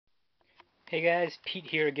Hey guys, Pete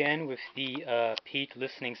here again with the Pete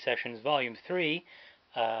Listening Sessions Volume 3.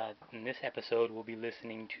 In this episode, we'll be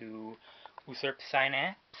listening to Usurp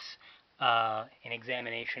Synapse, an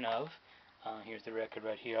examination of. Here's the record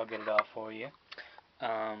right here, I'll get it off for you.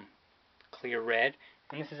 Clear red.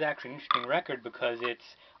 And this is actually an interesting record because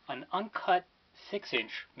it's an uncut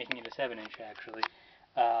 6-inch, making it a 7-inch actually.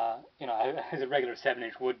 As a regular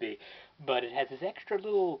 7-inch would be. But it has this extra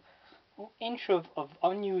little inch of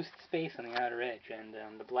unused space on the outer edge,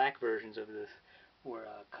 and the black versions of this were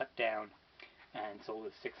cut down and sold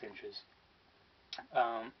as 6 inches.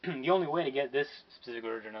 The only way to get this specific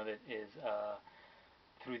version of it is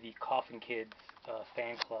through the Coffin Kids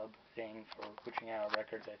fan club thing for pushing out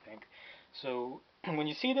records, I think. So when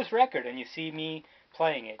you see this record and you see me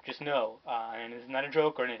playing it, just know, and it's not a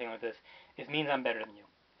joke or anything like this, it means I'm better than you.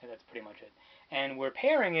 And that's pretty much it. And we're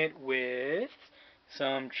pairing it with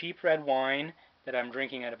some cheap red wine that I'm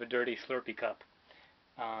drinking out of a dirty Slurpee cup.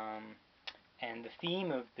 And the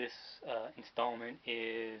theme of this installment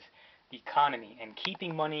is the economy and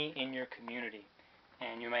keeping money in your community.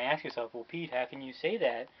 And you may ask yourself, well, Pete, how can you say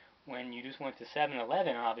that when you just went to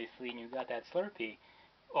 7-Eleven, obviously, and you got that Slurpee?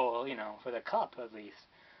 Or, for the cup, at least.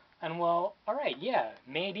 And, well, alright, yeah,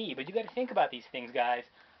 maybe, but you got to think about these things, guys.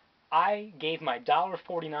 I gave my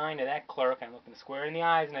 $1.49 to that clerk, and I looked him square in the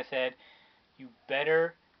eyes, and I said, you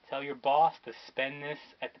better tell your boss to spend this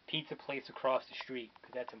at the pizza place across the street,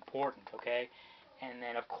 because that's important, okay? And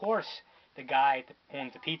then, of course, the guy that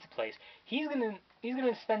owns the pizza place, he's gonna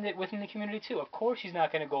spend it within the community too. Of course, he's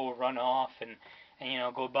not gonna go run off and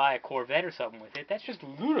go buy a Corvette or something with it. That's just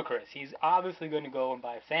ludicrous. He's obviously going to go and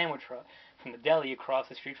buy a sandwich from the deli across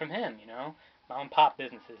the street from him. Mom and pop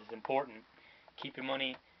businesses is important. Keep your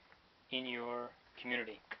money in your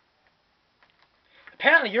community.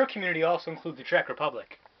 Apparently, your community also includes the Czech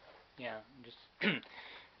Republic. Yeah, just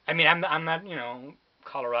I'm not,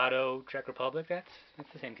 Colorado, Czech Republic. That's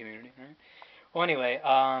the same community, right? Well, anyway,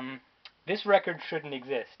 this record shouldn't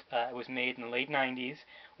exist. It was made in the late '90s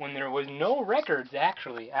when there was no records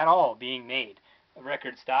actually at all being made. The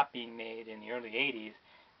records stopped being made in the early '80s,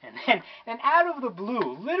 and out of the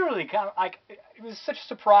blue, literally, kind of like it was such a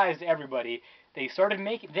surprise to everybody. They started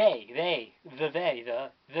making they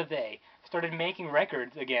started making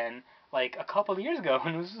records again, like a couple of years ago,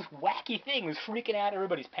 and it was this wacky thing. It was freaking out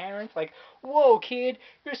everybody's parents, like, whoa, kid,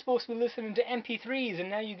 you're supposed to be listening to MP3s, and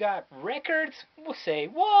now you got records? We'll say,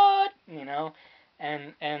 what? And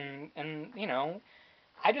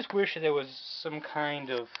I just wish that there was some kind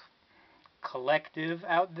of collective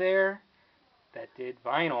out there that did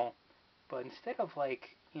vinyl, but instead of,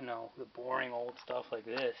 the boring old stuff like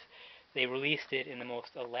this, they released it in the most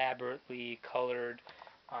elaborately colored,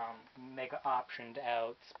 mega optioned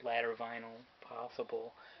out splatter vinyl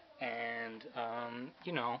possible, and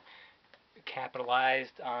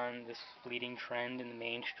capitalized on this fleeting trend in the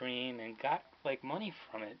mainstream and got money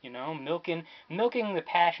from it, milking the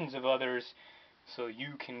passions of others so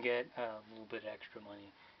you can get a little bit extra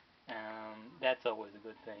money. That's always a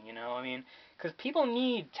good thing, because people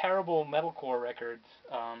need terrible metalcore records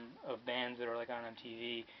of bands that are on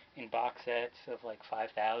MTV in box sets of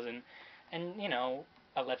 5,000, and $11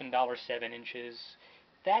 7-inches.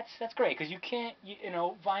 That's great, because you can't,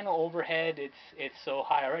 vinyl overhead, it's so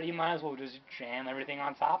high already, you might as well just jam everything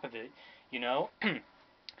on top of it,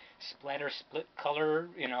 Splatter split color,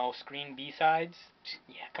 screen B-sides.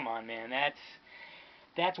 Yeah, come on, man,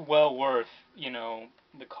 that's well worth,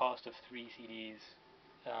 the cost of 3 CDs.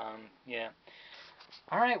 Yeah.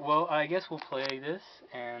 Alright, well, I guess we'll play this,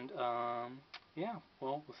 and, yeah,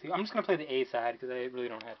 well, we'll see. I'm just going to play the A side, because I really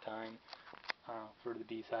don't have time for the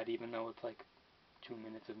B side, even though it's 2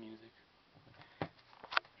 minutes of music.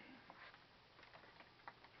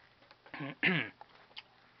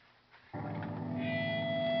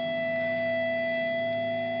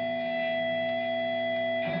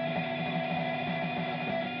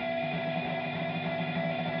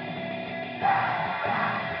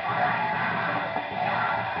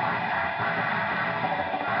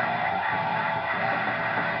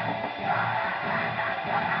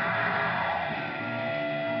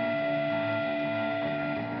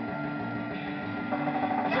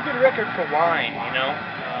 Record for wine,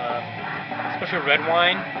 especially red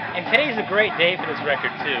wine. And today's a great day for this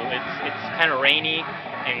record too. It's kind of rainy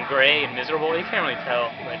and gray and miserable. You can't really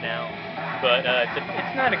tell right now, but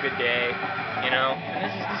it's not a good day, And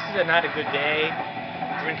this is not a good day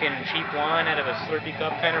drinking cheap wine out of a Slurpee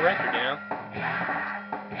cup kind of record,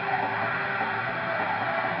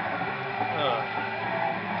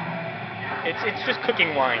 It's just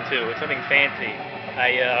cooking wine too. It's nothing fancy.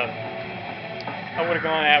 I would have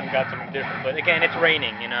gone out and got something different, but again, it's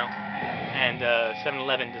raining, And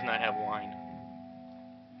 7-Eleven does not have wine.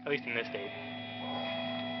 At least in this state.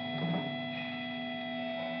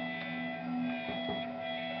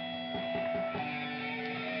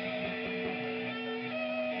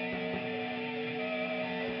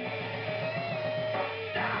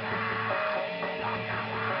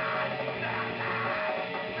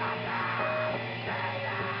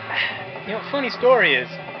 You know, funny story is,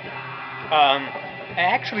 I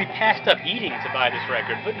actually passed up eating to buy this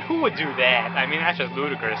record, but who would do that? I mean, that's just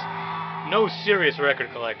ludicrous. No serious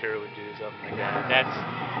record collector would do something like that. That's,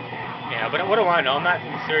 yeah, but what do I know? I'm not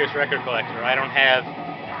a serious record collector. I don't have,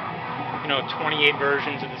 28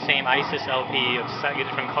 versions of the same ISIS LP of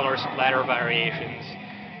different color splatter variations.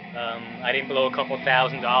 I didn't blow a couple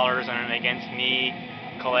 $1,000 on an Against Me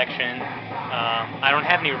collection. I don't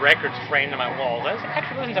have any records framed on my walls. I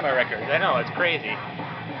actually listen to my records. I know, it's crazy.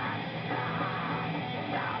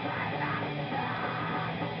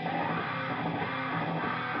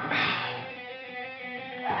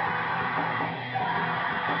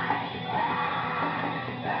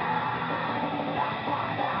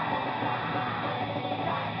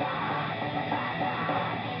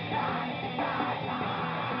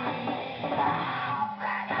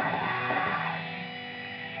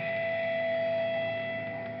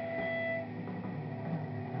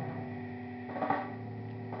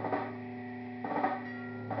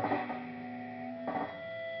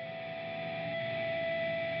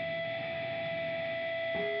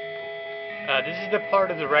 This is the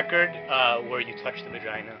part of the record where you touch the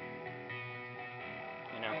vagina.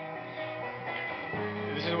 You know.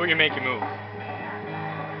 This is where you make your move.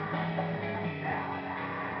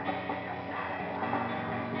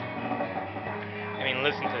 I mean,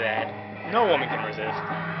 listen to that. No woman can resist.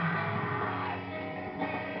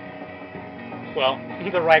 Well,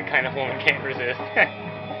 the right kind of woman can't resist.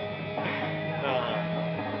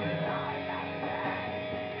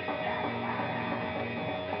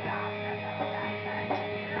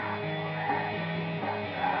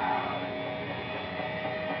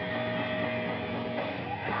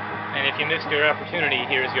 And if you missed your opportunity,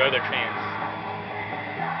 here's your other chance.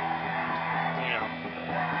 You know.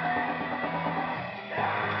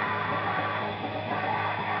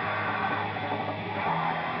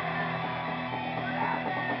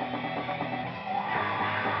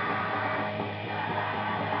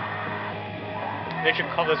 They should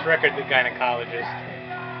call this record The Gynecologist.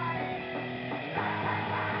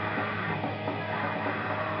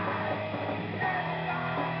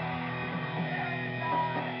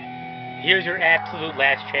 Here's your absolute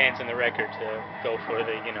last chance in the record to go for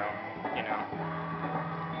the, you know.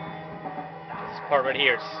 This part right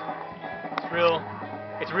here,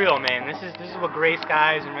 it's real, man. This is what gray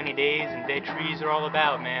skies and rainy days and dead trees are all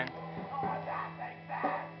about, man.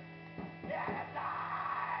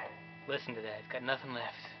 Listen to that, it's got nothing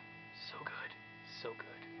left. So good, so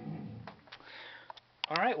good.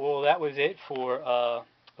 Alright, well that was it for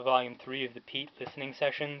Volume 3 of the Pete Listening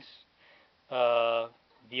Sessions.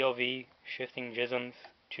 VLV, Shifting Jisms,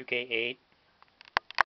 2K8.